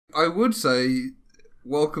I would say,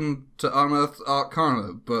 welcome to Unearthed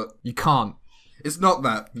Arcana, but... You can't. It's not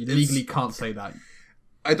that. You legally can't say that.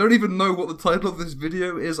 I don't even know what the title of this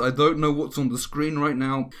video is. I don't know what's on the screen right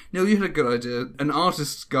now. Neil, you had a good idea. An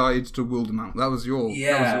artist's guide to Wildemount. That was your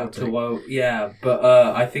take. But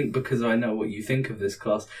I think because I know what you think of this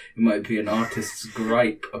class, it might be an artist's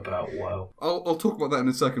gripe about WoW. I'll talk about that in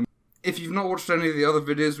a second. If you've not watched any of the other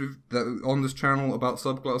videos that on this channel about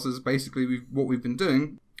subclasses, basically what we've been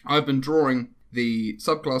doing, I've been drawing the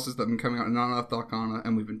subclasses that have been coming out in Unearthed Arcana,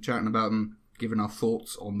 and we've been chatting about them, giving our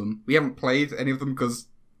thoughts on them. We haven't played any of them because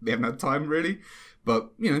we haven't had time, really.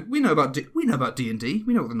 But, you know, we know about D&D.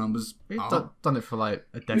 We know what the numbers are. We've done it for like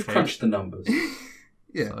a decade. We've crunched the numbers.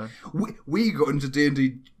 Yeah. So. We got into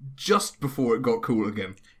D&D just before it got cool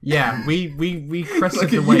again. Yeah, we crested like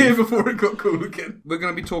the wave. A year before it got cool again. We're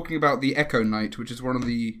going to be talking about the Echo Knight, which is one of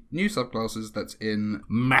the new subclasses that's in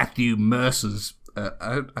Matthew Mercer's...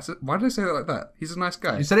 why did I say that like that? He's a nice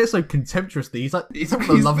guy. You said it so contemptuously. He's one of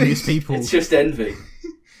the loveliest people. It's just envy.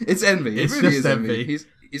 It's envy. It's really just is envy.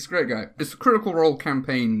 He's a great guy. It's a Critical Role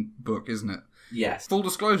campaign book, isn't it? Yes. Full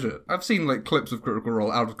disclosure, I've seen like clips of Critical Role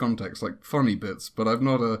out of context, like funny bits, but I've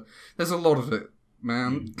not there's a lot of it,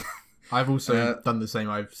 man. I've also done the same.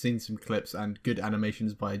 I've seen some clips and good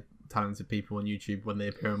animations by talented people on YouTube when they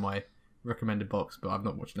appear in my recommended box, but I've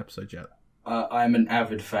not watched an episode yet. I'm an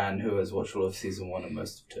avid fan who has watched all of season 1 and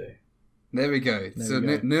most of 2. There we go. So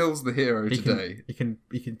Neil's the hero today. He can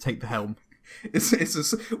take the helm.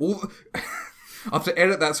 I have to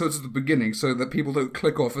edit that so it's at the beginning so that people don't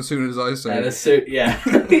click off as soon as I say it. Yeah.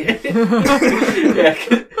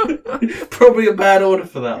 Probably a bad order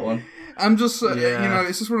for that one. I'm just,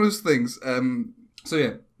 it's just one of those things. So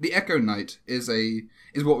yeah, the Echo Knight is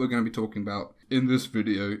what we're going to be talking about in this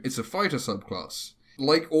video. It's a fighter subclass.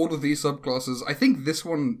 Like all of these subclasses, I think this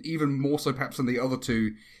one, even more so perhaps than the other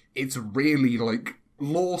two, it's really, like,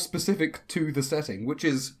 lore-specific to the setting, which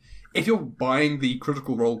is, if you're buying the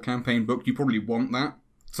Critical Role campaign book, you probably want that.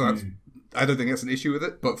 So that's, I don't think that's an issue with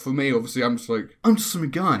it. But for me, obviously, I'm just some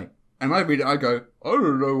guy. And I read it, I go, I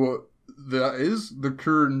don't know what that is, the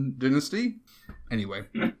Curran dynasty. Anyway.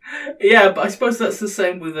 Yeah, but I suppose that's the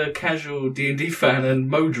same with a casual D&D fan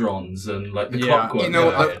and Modrons and like the clockwork. You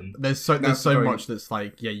know, there's so much that's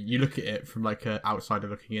like, you look at it from like an outsider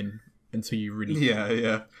looking in until you really.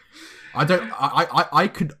 Yeah. I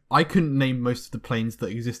couldn't name most of the planes that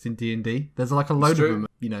exist in D&D. There's like a load of them,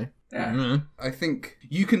 you know. Yeah. Mm-hmm. I think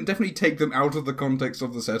you can definitely take them out of the context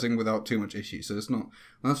of the setting without too much issue. So that's not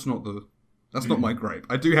my gripe.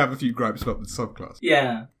 I do have a few gripes about the subclass.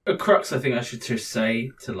 Yeah. A crux, I think I should just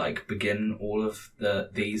say, to like begin all of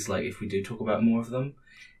these, like if we do talk about more of them,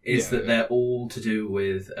 is that they're all to do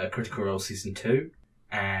with Critical Role Season 2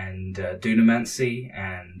 and Dunamancy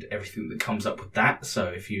and everything that comes up with that. So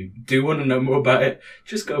if you do want to know more about it,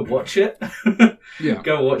 just go watch it. Yeah.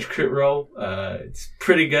 Go watch Crit Role. It's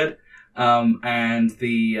pretty good. And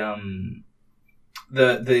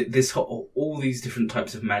this all these different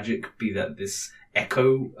types of magic, be that this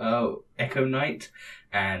Echo Knight,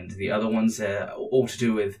 and the other ones, they're all to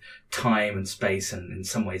do with time and space, and in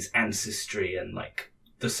some ways ancestry and like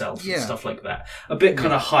the self and stuff like that. A bit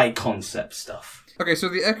kind of high concept stuff. Okay, so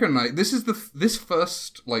the Echo Knight. This is this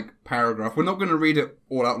first like paragraph. We're not going to read it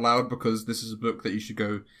all out loud because this is a book that you should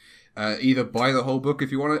go either buy the whole book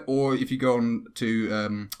if you want it, or if you go on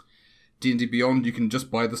to D&D Beyond, you can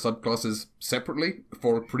just buy the subclasses separately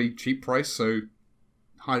for a pretty cheap price, so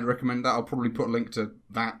highly recommend that. I'll probably put a link to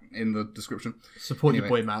that in the description. Support your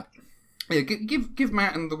boy, Matt. Yeah, give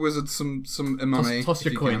Matt and the wizards some money. Toss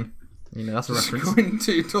your coin. Can. You know, that's a reference.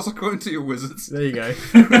 Toss a coin to your wizards. There you go.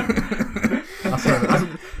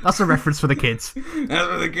 that's a reference for the kids. That's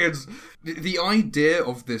for the kids. The idea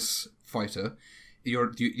of this fighter...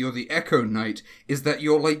 You're the Echo Knight, is that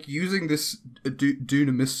you're like using this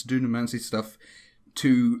Dunamancy stuff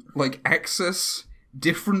to like access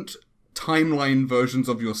different timeline versions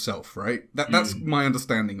of yourself, right? That's my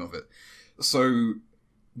understanding of it. So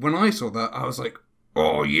when I saw that, I was like,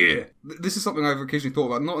 oh yeah, this is something I've occasionally thought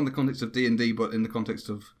about, not in the context of D&D, but in the context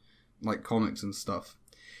of like comics and stuff.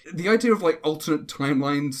 The idea of like alternate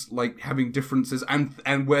timelines, like having differences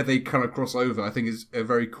and where they kind of cross over, I think is a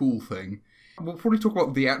very cool thing. We'll probably talk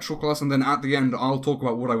about the actual class, and then at the end, I'll talk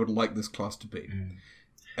about what I would like this class to be,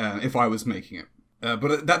 if I was making it.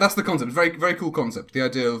 But that's the concept. Very, very cool concept. The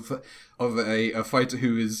idea of a fighter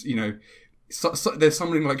who is, you know, there's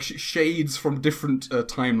something like shades from different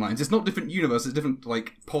timelines. It's not different universes, it's different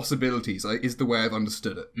like possibilities. Is the way I've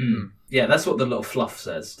understood it. Yeah, that's what the little fluff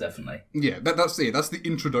says. Definitely. Yeah, that's the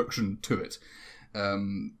introduction to it.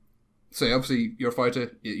 So obviously you're a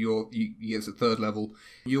fighter. You get to 3rd level.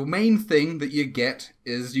 Your main thing that you get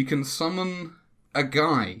is you can summon a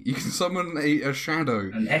guy. You can summon a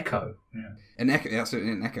shadow. An echo. Yeah. An echo. Yes,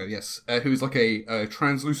 an echo. Yes, who's like a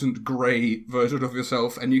translucent grey version of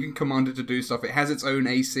yourself, and you can command it to do stuff. It has its own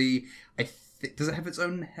AC. Does it have its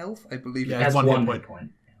own health? I believe it has one hit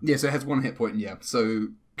point. Yeah, so it has 1 hit point. Yeah, so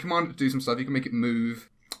command it to do some stuff. You can make it move,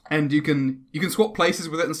 and you can swap places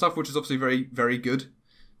with it and stuff, which is obviously very, very good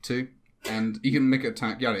too. And you can make it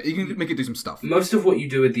attack. Yeah, you can make it do some stuff. Most of what you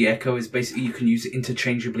do with the echo is basically you can use it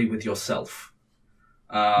interchangeably with yourself.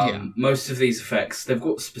 Most of these effects, they've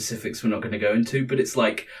got specifics we're not going to go into, but it's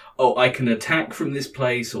like, oh, I can attack from this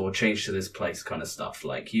place or change to this place kind of stuff.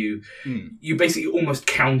 Like you basically almost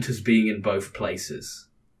count as being in both places.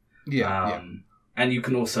 Yeah. And you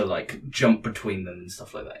can also like jump between them and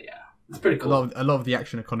stuff like that. Yeah, it's pretty cool. A lot of the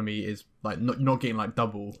action economy is like not getting like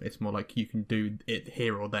double. It's more like you can do it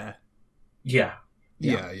here or there. Yeah.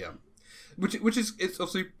 Which is it's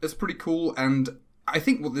obviously it's pretty cool, and I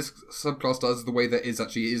think what this subclass does, the way that is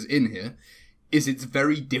in here, is it's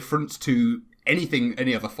very different to anything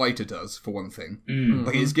any other fighter does, for one thing. Mm-hmm.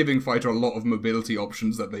 Like, it's giving fighter a lot of mobility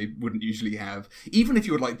options that they wouldn't usually have. Even if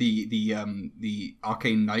you would like the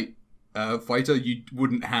Arcane Knight fighter, you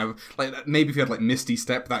wouldn't have, like, maybe if you had like Misty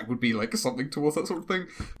Step, that would be like something towards that sort of thing.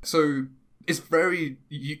 So it's very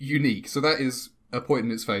unique. So that is a point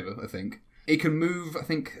in its favour, I think. It can move, I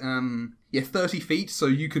think, 30 feet, so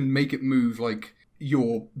you can make it move like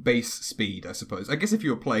your base speed, I suppose. I guess if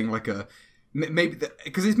you were playing like a... Maybe...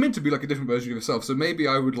 Because it's meant to be like a different version of yourself, so maybe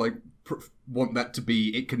I would like want that to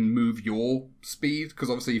be it can move your speed, because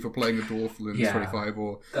obviously if you're playing a dwarf in 25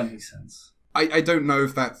 or... That makes sense. I don't know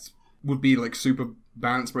if that would be like super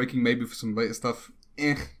balance breaking, maybe for some later stuff.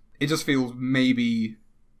 It just feels maybe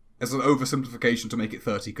as an oversimplification to make it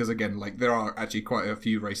 30, because again, like, there are actually quite a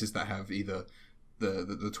few races that have either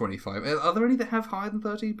the 25. Are there any that have higher than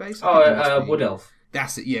 30 base? Wood Elf.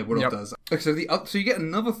 That's it, yeah, Wood Elf does. Okay, so you get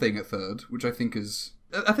another thing at 3rd, which I think is...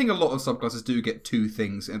 I think a lot of subclasses do get 2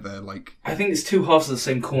 things in there, like... I think it's 2 halves of the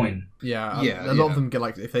same coin. Yeah, a lot of them get,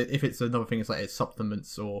 like, if it's another thing, it's like it's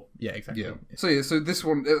supplements or... Yeah, exactly. Yeah. So this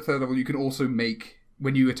one, at 3rd level, you can also make...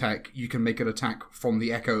 When you attack, you can make an attack from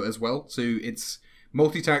the Echo as well. So it's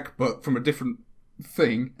multi-attack, but from a different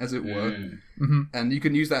thing, as it were. Mm-hmm. And you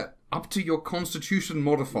can use that up to your Constitution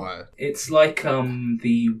modifier. It's like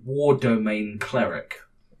the War Domain Cleric.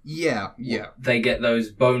 Yeah. They get those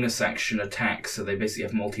bonus action attacks, so they basically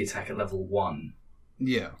have multi-attack at level 1.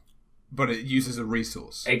 Yeah. But it uses a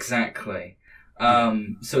resource. Exactly.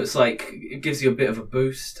 So it's like, it gives you a bit of a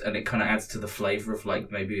boost, and it kind of adds to the flavour of like,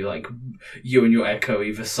 maybe like, you and your Echo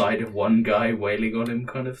either side of one guy wailing on him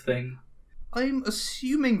kind of thing. I'm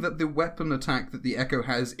assuming that the weapon attack that the Echo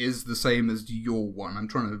has is the same as your one. I'm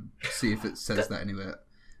trying to see if it says that anywhere.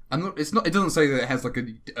 It doesn't say that it has like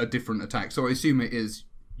a different attack, so I assume it is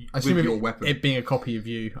with your weapon. It being a copy of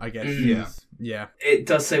you, I guess. Yeah. It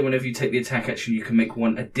does say whenever you take the attack action, you can make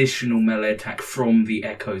one additional melee attack from the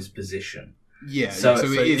Echo's position. Yeah, so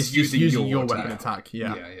it is using your weapon attack.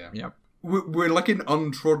 Yeah. We're like in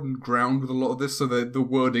untrodden ground with a lot of this, so the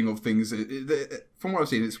wording of things, from what I've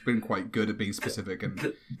seen, it's been quite good at being specific.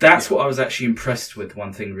 And that's what I was actually impressed with.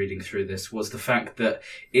 One thing reading through this was the fact that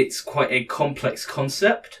it's quite a complex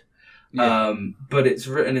concept, but it's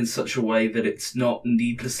written in such a way that it's not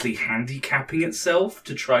needlessly handicapping itself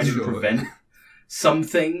to try to prevent some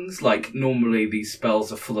things. Like, normally these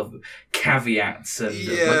spells are full of caveats and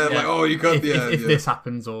you got if this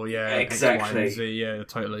happens or exactly. X, Y, and Z,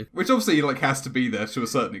 totally. Which obviously like has to be there to a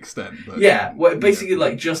certain extent. But, well, it basically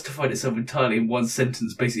like justified itself entirely in one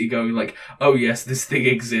sentence, basically going like, oh yes, this thing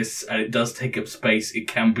exists and it does take up space. It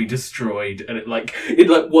can be destroyed, and it like in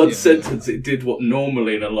like one sentence it did what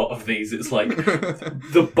normally in a lot of these it's like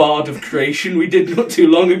the Bard of Creation we did not too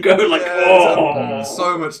long ago. Like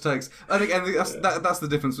so much text. I think that's the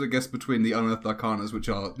difference, I guess, between the Unearthed Arcanas, which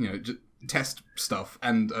are just test stuff,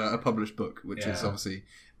 and a published book, which is obviously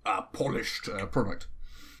a polished product.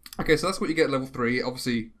 Okay, so that's what you get at level 3.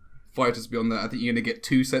 Obviously, fighters beyond that, I think you're going to get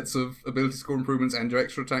 2 sets of ability score improvements and your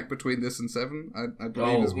extra attack between this and 7, I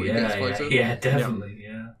believe is what you get as fighter. Yeah, definitely,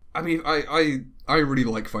 I mean, I really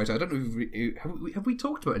like fighter. I don't know if have we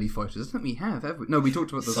talked about any fighters? I don't think we have we? No, we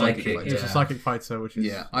talked about the psychic fighter. It's a psychic fighter, which is...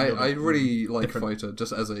 Yeah, I really like fighter,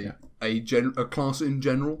 just as a class in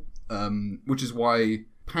general, which is why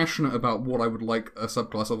passionate about what I would like a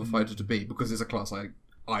subclass of a fighter to be, because it's a class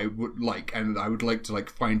I would like, and I would like to like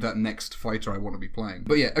find that next fighter I want to be playing.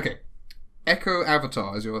 But yeah, okay. Echo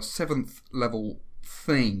Avatar is your 7th level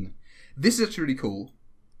thing. This is actually really cool.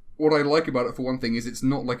 What I like about it, for one thing, is it's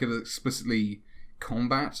not like an explicitly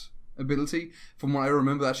combat ability. From what I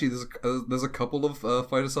remember, actually, there's a couple of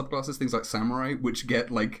fighter subclasses, things like samurai, which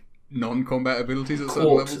get like non-combat abilities at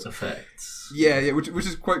certain levels. Effects. Yeah, which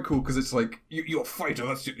is quite cool because it's like you're a fighter,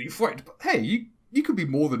 that's it, you fight. But hey, you could be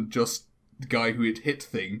more than just the guy who hit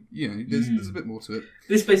thing. You know, there's a bit more to it.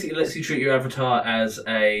 This basically lets you treat your avatar as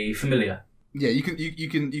a familiar. Yeah, you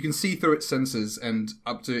can see through its sensors, and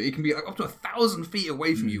it can be like up to 1,000 feet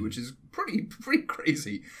away from you, which is pretty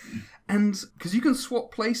crazy. And because you can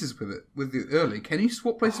swap places with it early, can you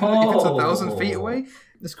swap places with it if it's 1,000 feet away?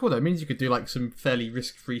 It's cool though. It means you could do like some fairly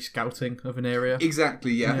risk-free scouting of an area.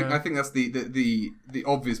 Exactly. Yeah, I think that's the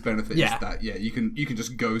obvious benefit. Is that you can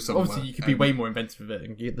just go somewhere. Obviously, you could be way more inventive with it,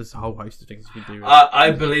 and there's a whole host of things you can do.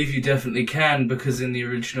 I believe you definitely can, because in the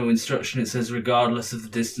original instruction it says regardless of the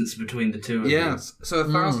distance between the two of you. Yes. So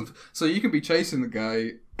 1,000. So you can be chasing the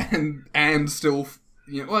guy and still.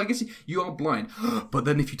 Well, I guess you are blind, but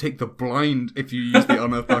then if you take if you use the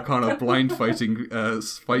Unearthed Arcana blind fighting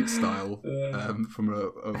fight style from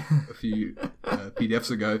a few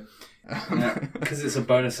PDFs ago, because it's a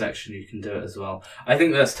bonus action, you can do it as well. I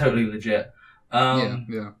think that's totally legit.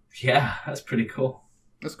 Yeah, that's pretty cool.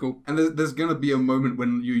 That's cool. And there's gonna be a moment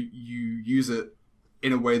when you use it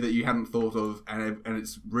in a way that you hadn't thought of, and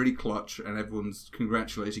it's really clutch, and everyone's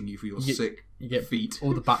congratulating you for your sick feet.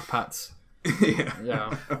 All the back pats.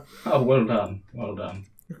 Yeah. Oh, well done.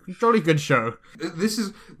 Jolly good show. This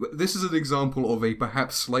is an example of a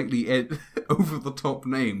perhaps slightly over the top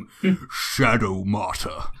name, Shadow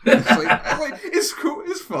Martyr. It's cool.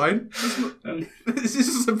 It's fine. It's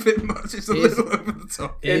just a bit much. It's a little over the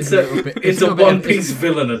top. It's a One Piece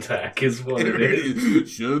villain attack, is what it is.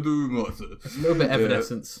 Shadow Martyr. It's a little bit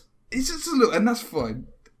Evanescence. It's just a little, and that's fine.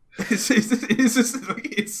 It's just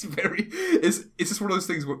one of those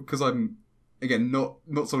things because I'm again not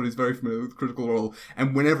someone who's very familiar with Critical Role,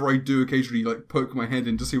 and whenever I do occasionally like poke my head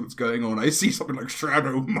in to see what's going on, I see something like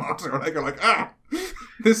Shadow Martyr, and I go like,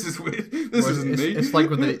 this is weird. This isn't me. It's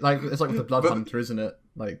like with the Blood Hunter, isn't it?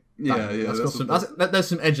 Like there's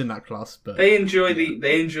some edge in that class, but they enjoy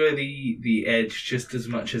the edge just as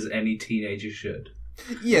much as any teenager should.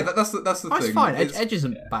 Yeah, that's the thing. That's fine. Edge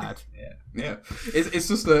isn't bad. Yeah. It's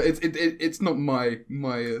just it's not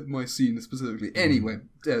my scene specifically. Anyway,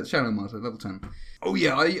 Shadow Martyr, level 10. Oh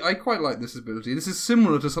yeah, I quite like this ability. This is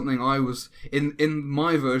similar to something I was in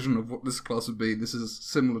my version of what this class would be. This is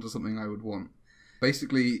similar to something I would want.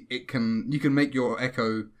 Basically, you can make your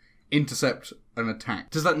Echo intercept an attack.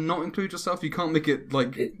 Does that not include yourself? You can't make it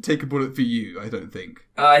take a bullet for you, I don't think.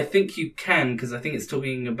 I think you can, because I think it's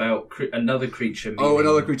talking about another creature.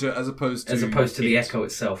 Another creature as opposed to the Echo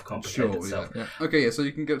itself, comprehend itself. Yeah. Okay, so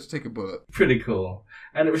you can get to take a bullet. Pretty cool.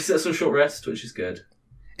 And it resets on short rest, which is good.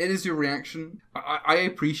 It is your reaction. I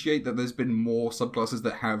appreciate that there's been more subclasses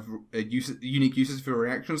that have unique uses for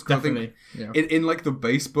reactions. Definitely. I think in like the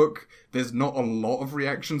base book, there's not a lot of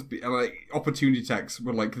reactions. Like opportunity attacks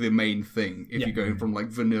were like the main thing if you're going from like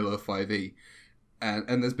vanilla 5e,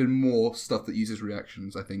 and there's been more stuff that uses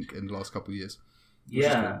reactions. I think in the last couple of years.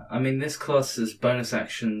 Yeah, I mean this class is bonus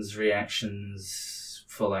actions, reactions,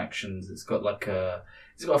 full actions. It's got a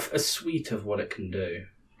suite of what it can do.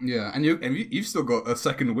 Yeah, and you've still got a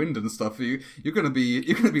second wind and stuff. You're gonna be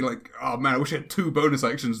like, oh man, I wish I had 2 bonus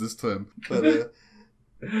actions this term. But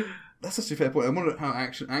that's such a fair point. I wonder how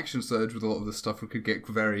action surge with a lot of this stuff could get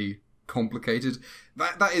very complicated.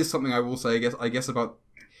 That is something I will say. I guess about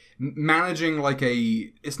managing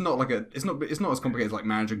it's not as complicated as like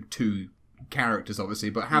managing 2 characters, obviously,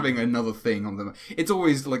 but having another thing on them, it's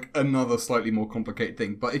always like another slightly more complicated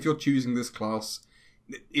thing. But if you're choosing this class,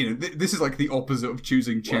 this is like the opposite of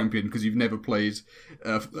choosing champion because you've never played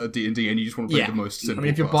D&D and you just want to play the most simple. I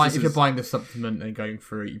mean, if you're buying the supplement and going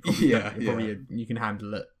through it, you can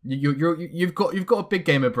handle it. You've got a big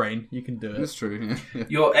gamer brain. You can do it. That's true. Yeah.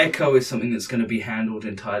 Your Echo is something that's going to be handled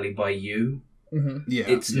entirely by you. Mm-hmm. Yeah,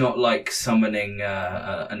 it's not like summoning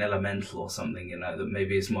an elemental or something, that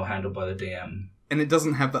maybe is more handled by the DM. And it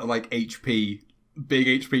doesn't have that like big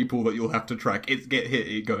HP pool that you'll have to track. It's get hit,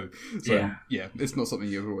 it go. So, yeah, it's not something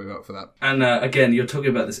you ever worry about for that. And again, you're talking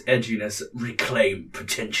about this edginess, reclaim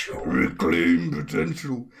potential.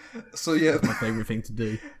 So yeah, that's my favourite thing to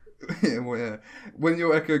do. When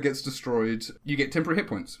your Echo gets destroyed, you get temporary hit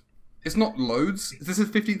points. It's not loads. This is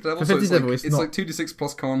 15th level, so it's like 2d6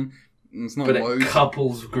 plus con. It's not loads. It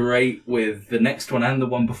couples great with the next one and the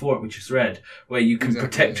one before it, we just read, where you can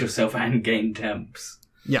protect yourself and gain temps.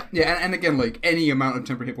 Yeah, and again, like, any amount of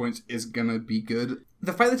temporary hit points is gonna be good.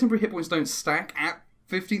 The fact that temporary hit points don't stack at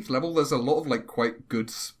 15th level, there's a lot of, like, quite good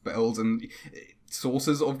spells and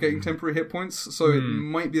sources of getting temporary hit points, so it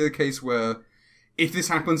might be the case where if this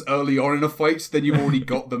happens early on in a fight, then you've already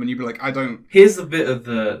got them, and you'd be like, I don't. Here's a bit of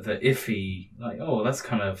the iffy, like, oh, that's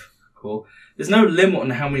kind of cool. There's no limit on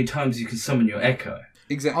how many times you can summon your Echo.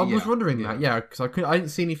 Exactly. I was wondering that, because I didn't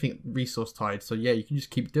see anything resource tied, so yeah, you can just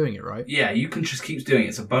keep doing it, right? Yeah, you can just keep doing it.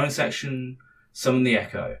 It's a bonus action, summon the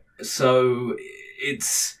Echo. So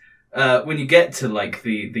it's when you get to like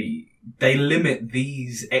they limit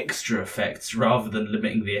these extra effects rather than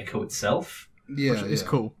limiting the Echo itself. Yeah, Which is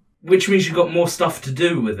cool. Which means you've got more stuff to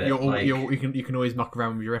do with it. You can always muck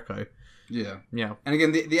around with your Echo. Yeah. Yeah. And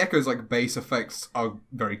again, the Echo's like base effects are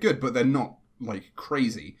very good, but they're not like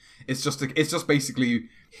crazy. It's just basically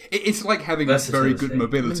it's like having very good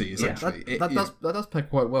mobility essentially. That does play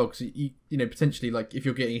quite well because you know potentially like if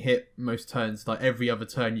you're getting hit most turns, like every other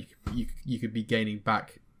turn you could be gaining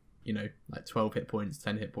back, you know, like 12 hit points,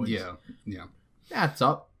 10 hit points. Yeah. It adds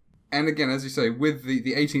up. And again, as you say, with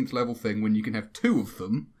the 18th level thing, when you can have 2 of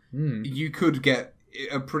them, you could get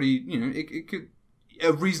a pretty, you know, it could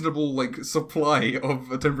a reasonable like supply of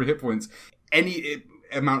temporary hit points. Any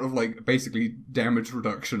amount of like basically damage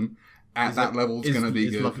reduction at that level is going to be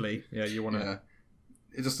good. Lovely. Yeah, you want to. Yeah.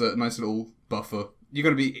 It's just a nice little buffer. You're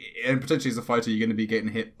going to be, and potentially as a fighter, you're going to be getting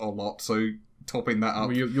hit a lot. So topping that up,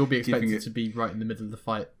 well, you'll be expected to be right in the middle of the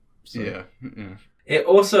fight. So. Yeah. It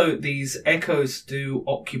also, these Echoes do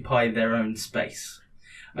occupy their own space.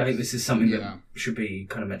 I think this is something that should be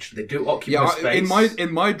kind of mentioned. They do occupy space.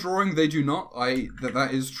 In my drawing, they do not. That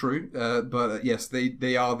is true. But yes,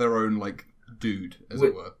 they are their own like dude, as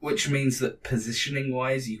it were. Which means that positioning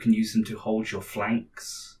wise, you can use them to hold your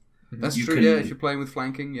flanks. That's true. If you're playing with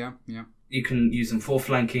flanking, yeah. You can use them for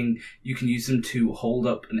flanking. You can use them to hold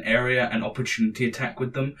up an area and opportunity attack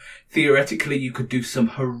with them. Theoretically, you could do some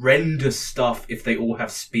horrendous stuff if they all have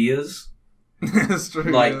spears. That's true.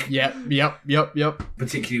 Like, yep.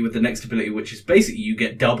 Particularly with the next ability, which is basically you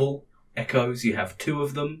get double Echoes. You have 2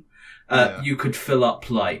 of them. You could fill up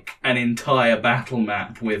like an entire battle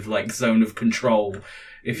map with like zone of control.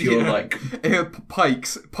 If you're like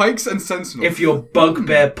pikes and sentinels. If you're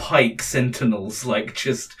bugbear pike sentinels, like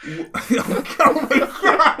just oh my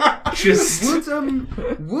God. Just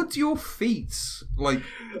would your feet like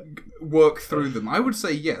work through them? I would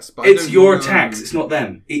say yes, but it's your attacks. It's not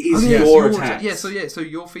them. It is your attacks. So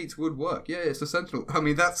your feet would work. Yeah, it's a sentinel. I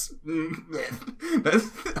mean, that's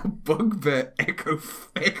a bugbear echo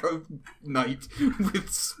knight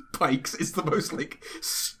with spikes. It's the most like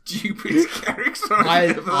stupid character.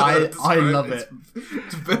 I love it.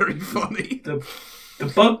 It's very funny.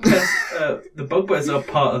 The bugbears are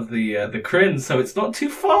part of the Kryn, so it's not too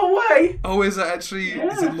far away. Oh, is it actually?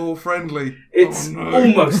 Yeah. Is it lore friendly? It's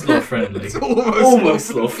almost lore friendly. It's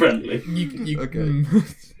almost lore friendly. Okay.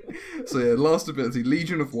 So yeah, last ability,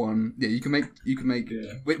 Legion of One. Yeah, you can make.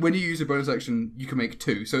 When you use your bonus action, you can make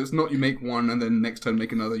 2. So it's not you make 1 and then next turn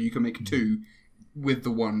make another. You can make 2 with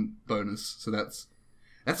the 1 bonus. So that's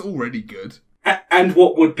already good. And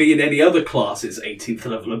what would be in any other class its 18th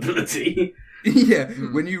level ability. Yeah,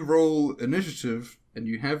 when you roll initiative and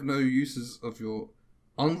you have no uses of your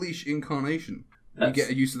Unleash Incarnation, you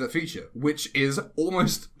get a use of that feature, which is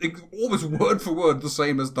almost word for word the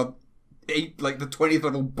same as the 20th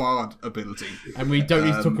level Bard ability. And we don't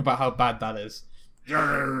need to talk about how bad that is.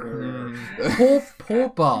 Poor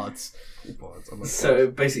Bards. So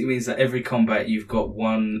it basically means that every combat you've got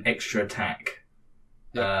 1 extra attack.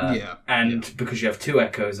 Because you have 2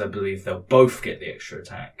 Echoes, I believe they'll both get the extra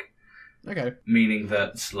attack. Okay. Meaning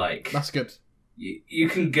that, like... That's good. You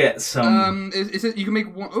can get some... Is it... You can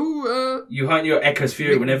make 1... You heighten your Echo's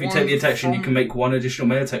Fury. Whenever you take the attack, you can make 1 additional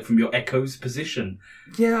melee attack from your Echo's position.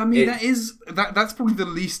 Yeah, I mean, that's probably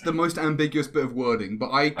the most ambiguous bit of wording,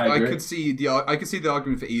 but I could see the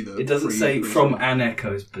argument for either. It doesn't say from an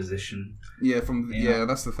Echo's position. Yeah,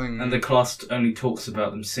 that's the thing. And the class only talks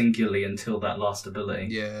about them singularly until that last ability.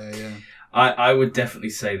 Yeah. I would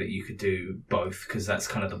definitely say that you could do both, because that's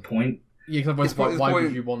kind of the point. Yeah, because why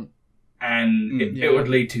would you want... And it would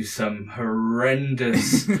lead to some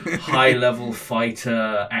horrendous high-level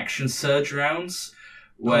fighter action surge rounds,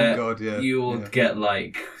 where you will get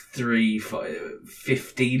like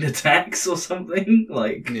 15 attacks or something,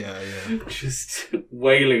 like just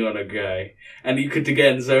wailing on a guy. And you could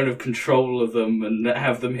again zone of control of them and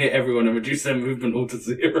have them hit everyone and reduce their movement all to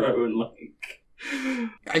 0 and like...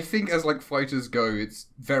 I think as like fighters go, it's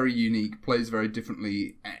very unique, plays very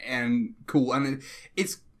differently and cool, and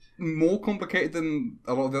it's more complicated than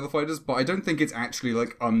a lot of the other fighters, but I don't think it's actually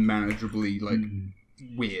like unmanageably like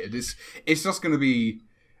weird. It's just going to be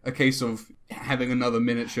a case of having another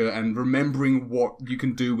miniature and remembering what you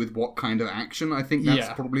can do with what kind of action. I think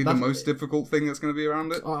that's probably the most difficult thing that's going to be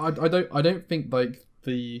around it. I don't think like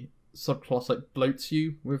the subclass like bloats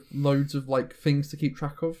you with loads of like things to keep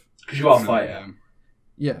track of. Because you are a fighter.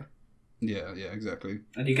 Yeah. Yeah, exactly.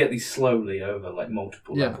 And you get these slowly over like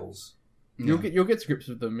multiple levels. You'll get to grips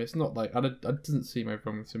with them. It's not like it doesn't seem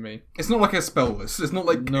overwhelming to me. It's not like a spell list. It's not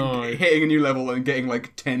like hitting a new level and getting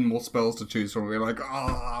like 10 more spells to choose from. You're like,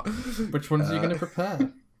 Which ones are you going to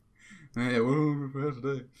prepare? Yeah, we'll prepare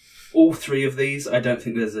today. All 3 of these, I don't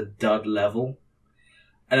think there's a dud level.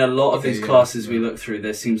 And a lot of these classes we look through,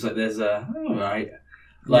 there seems like there's alright.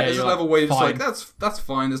 Like, there's a level where you're just like, that's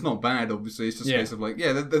fine, it's not bad, obviously. It's just a case of like,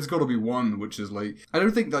 there's got to be one, which is like... I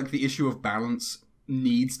don't think like the issue of balance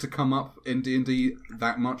needs to come up in D&D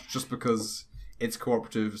that much, just because it's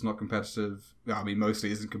cooperative, it's not competitive. I mean, mostly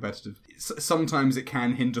it isn't competitive. Sometimes it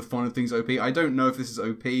can hinder fun of things OP. I don't know if this is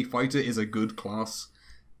OP. Fighter is a good class.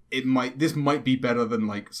 This might be better than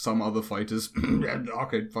like some other fighters.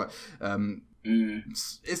 Arcade fight. I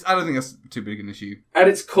don't think that's too big an issue. At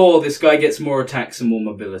its core, this guy gets more attacks and more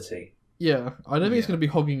mobility. Yeah, I don't think it's going to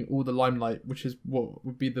be hogging all the limelight, which is what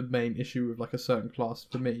would be the main issue with like a certain class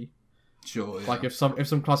for me. Sure. Yeah. Like if some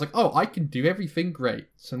class like, oh, I can do everything great.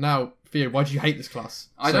 So now, Theo, why do you hate this class?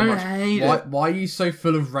 I don't hate it. Why are you so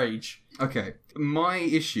full of rage? Okay, my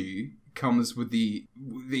issue comes with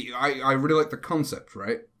I really like the concept,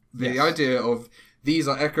 right? The idea of these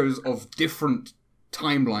are echoes of different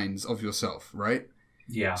timelines of yourself, right?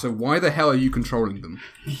 Yeah. So why the hell are you controlling them?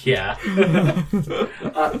 Yeah.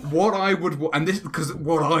 What I would want, because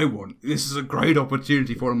what I want, this is a great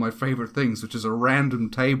opportunity for one of my favourite things, which is a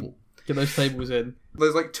random table. Get those tables in.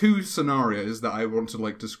 There's like 2 scenarios that I want to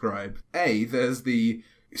like describe. There's the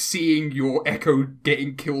seeing your echo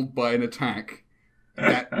getting killed by an attack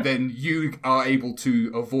that then you are able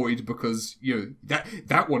to avoid because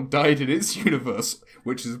that one died in its universe,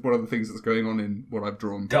 which is one of the things that's going on in what I've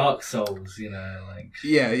drawn. Dark Souls, like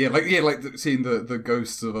seeing the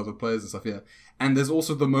ghosts of other players and stuff. Yeah, and there's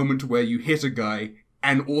also the moment where you hit a guy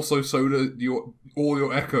and also so do all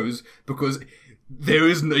your echoes because there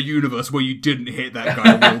isn't a universe where you didn't hit that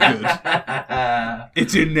guy real good.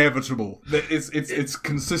 It's inevitable. It's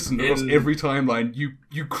consistent across every timeline.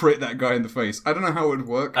 You crit that guy in the face. I don't know how it would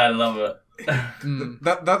work. I love it.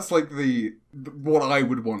 That's like what I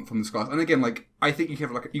would want from this class. And again, like I think you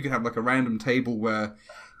could have a random table where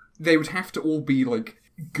they would have to all be like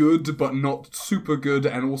good but not super good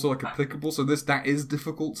and also like applicable. So that is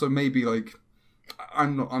difficult. So maybe like.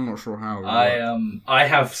 I'm not sure how. I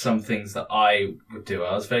have some things that I would do.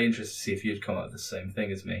 I was very interested to see if you'd come up with the same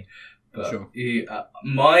thing as me. But sure.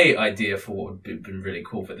 My idea for what would have been really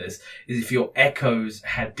cool for this is if your echoes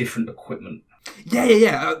had different equipment.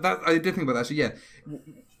 Yeah. I did think about that. Actually, yeah.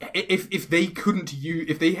 If they couldn't use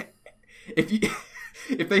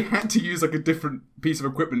if they had to use like a different piece of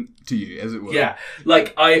equipment to you, as it were. Yeah,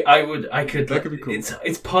 like I could. That could be cool.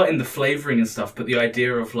 It's part in the flavouring and stuff, but the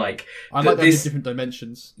idea of like I like these different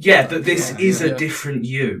dimensions. Yeah, that this is a different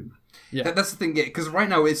you. Yeah, that's the thing. Yeah, because right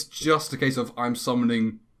now it's just a case of I'm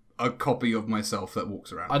summoning a copy of myself that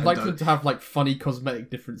walks around. I'd like them to have like funny cosmetic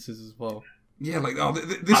differences as well. Yeah, like I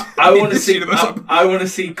want to see. I want to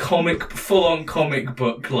see full-on comic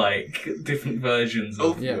book like different versions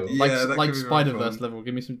of like Spider-Verse level.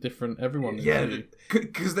 Give me some different everyone. Yeah,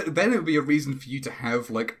 because then it would be a reason for you to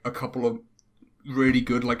have like a couple of really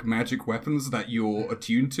good like magic weapons that you're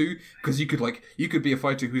attuned to. Because you could be a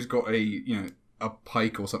fighter who's got a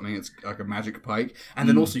pike or something. It's like a magic pike, and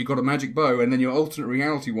then also you got a magic bow, and then your alternate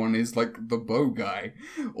reality one is like the bow guy,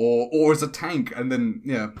 or as a tank, and then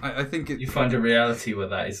I think you find a reality where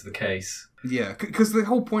that is the case. Yeah, because the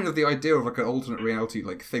whole point of the idea of like an alternate reality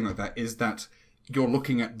like thing like that is that you're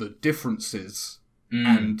looking at the differences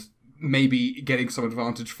and maybe getting some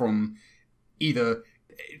advantage from either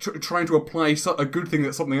trying to apply a good thing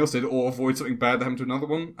that something else did, or avoid something bad that happened to another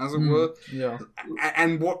one, as it were. Yeah.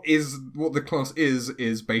 And what the class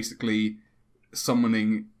is basically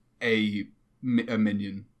summoning a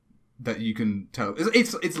minion that you can tell.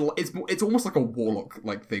 It's almost like a warlock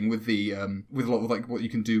like thing with a lot of like what you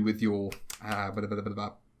can do with your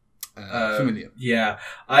familiar. Yeah,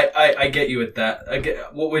 I get you with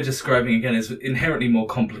that. What we're describing again is inherently more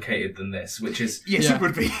complicated than this, which is it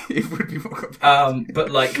would be more complicated.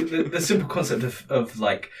 But like the simple concept of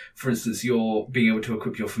like, for instance, you're being able to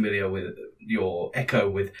equip your familiar with your echo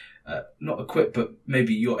with not equip, but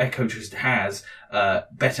maybe your echo just has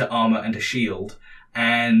better armor and a shield.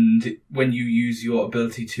 And when you use your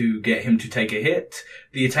ability to get him to take a hit,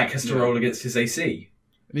 the attack has to roll against his AC.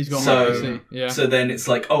 And he's got so then it's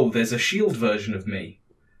like, there's a shield version of me.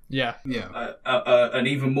 Yeah. An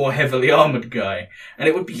even more heavily armoured guy. And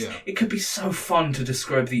it could be so fun to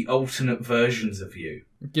describe the alternate versions of you.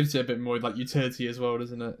 It gives it a bit more like utility as well,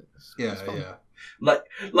 doesn't it? Yeah, yeah. Like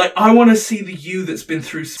I want to see the you that's been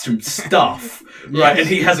through some stuff, right? And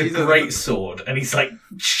he has a great sword, and he's like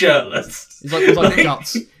shirtless. He's like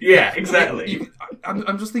guts. Yeah, exactly.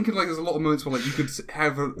 I'm just thinking like there's a lot of moments where like you could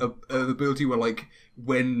have an ability where like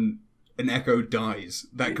when an Echo dies,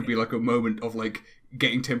 that could be like a moment of like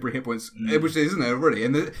getting temporary hit points, which isn't there already.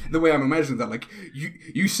 And the way I'm imagining that, like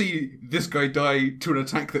you see this guy die to an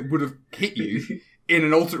attack that would have hit you in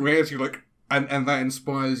an alternate reality, like. And that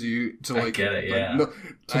inspires you to like. I get it, yeah.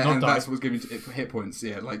 And that's what's giving you hit points.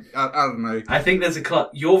 Yeah, like I don't know. I think there's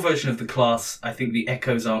your version of the class. I think the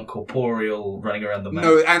Echoes aren't corporeal, running around the map.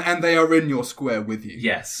 No, and they are in your square with you.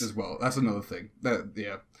 Yes, as well. That's another thing.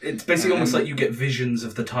 Yeah. It's basically almost like you get visions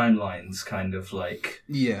of the timelines, kind of like.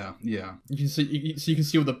 Yeah. You can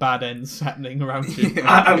see all the bad ends happening around you. Yeah.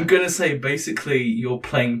 I'm gonna say basically you're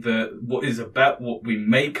playing what is about what we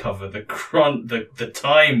may cover the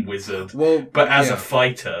time wizard. Well, but as a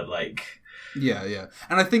fighter, like. Yeah.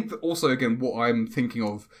 And I think that also again what I'm thinking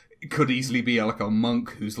of could easily be like a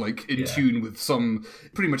monk who's like in tune with some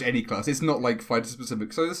pretty much any class. It's not like fighter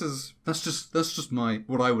specific. So that's just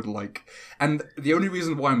what I would like. And the only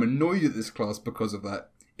reason why I'm annoyed at this class because of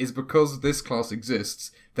that is because this class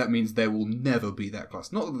exists. That means there will never be that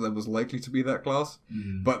class. Not that there was likely to be that class,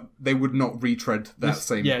 but they would not retread that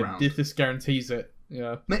same ground. Yeah, this guarantees it.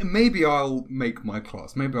 Yeah. Maybe I'll make my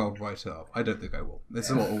class. Maybe I'll write it up. I don't think I will. There's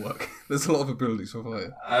a lot of work. There's a lot of abilities for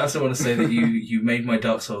fighter. I also want to say that you made my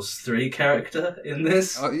Dark Souls 3 character in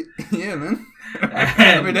this. Yeah, man.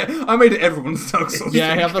 I made it everyone's Dark Souls.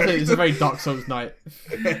 Yeah, I have to say it's a very Dark Souls night.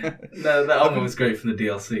 No, that armor was great from the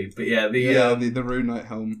DLC. But yeah, the Rune Knight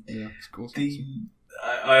helm. Yeah, it's cool.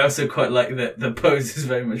 I also quite like that the pose is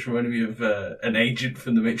very much reminding me of an agent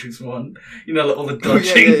from the Matrix 1. You know, like all the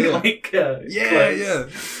dodging, yeah.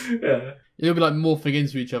 It'll be like morphing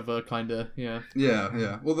into each other, kind of, yeah.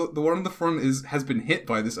 Yeah. Well, the one on the front has been hit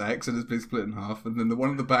by this axe and has been split in half, and then the one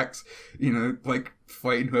on the back's, you know, like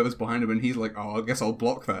fighting whoever's behind him, and he's like, oh, I guess I'll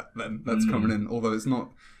block that then. That's coming in, although it's not.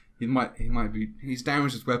 He's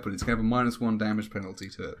damaged his weapon. It's going to have a -1 damage penalty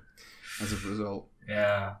to it as a result.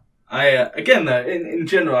 Yeah. Again though, in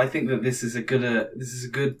general, I think that this is a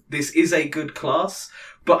good class,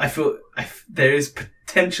 but I feel there is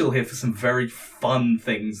potential here for some very fun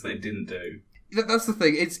things they didn't do. That's the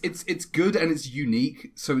thing. It's good and it's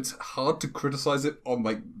unique, so it's hard to criticize it on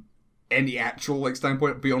like any actual like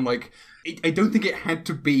standpoint beyond like I don't think it had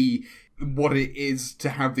to be what it is to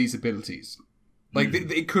have these abilities. Like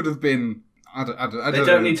it could have been. They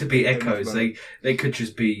don't need to be echoes. They could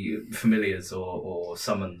just be familiars or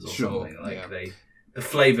summons or something. Like the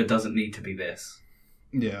flavor doesn't need to be this.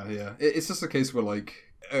 Yeah. It's just a case where like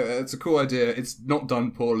it's a cool idea. It's not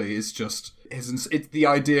done poorly. It's just the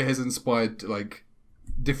idea has inspired like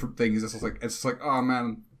different things. It's like oh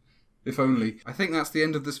man, if only. I think that's the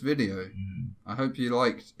end of this video. I hope you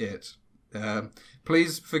liked it.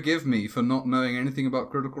 Please forgive me for not knowing anything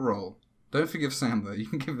about Critical Role. Don't forgive Sam though. You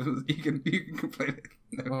can complain.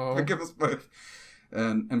 No, forgive us both,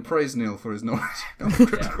 and praise Neil for his knowledge of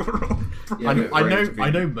Critical Role. I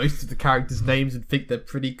know most of the characters' names and think they're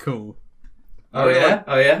pretty cool. Oh yeah.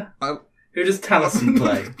 Who does Taliesin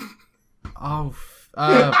play?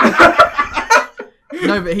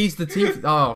 No, but he's the team. Oh